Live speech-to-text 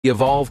The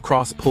Evolve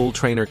Cross-Pull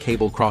Trainer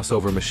Cable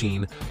Crossover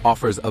Machine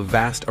offers a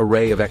vast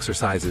array of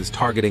exercises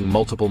targeting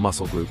multiple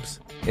muscle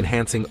groups,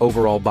 enhancing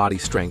overall body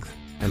strength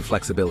and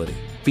flexibility.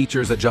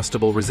 Features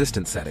adjustable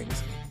resistance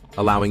settings,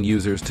 allowing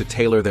users to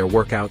tailor their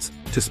workouts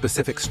to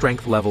specific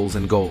strength levels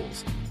and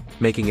goals,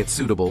 making it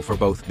suitable for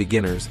both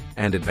beginners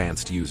and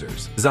advanced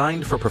users.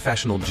 Designed for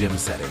professional gym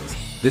settings,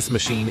 this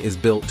machine is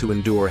built to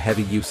endure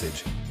heavy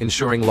usage,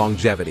 ensuring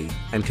longevity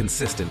and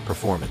consistent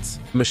performance.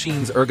 The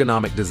machine's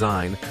ergonomic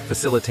design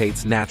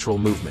facilitates natural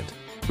movement,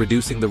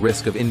 reducing the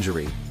risk of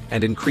injury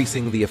and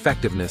increasing the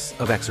effectiveness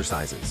of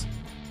exercises.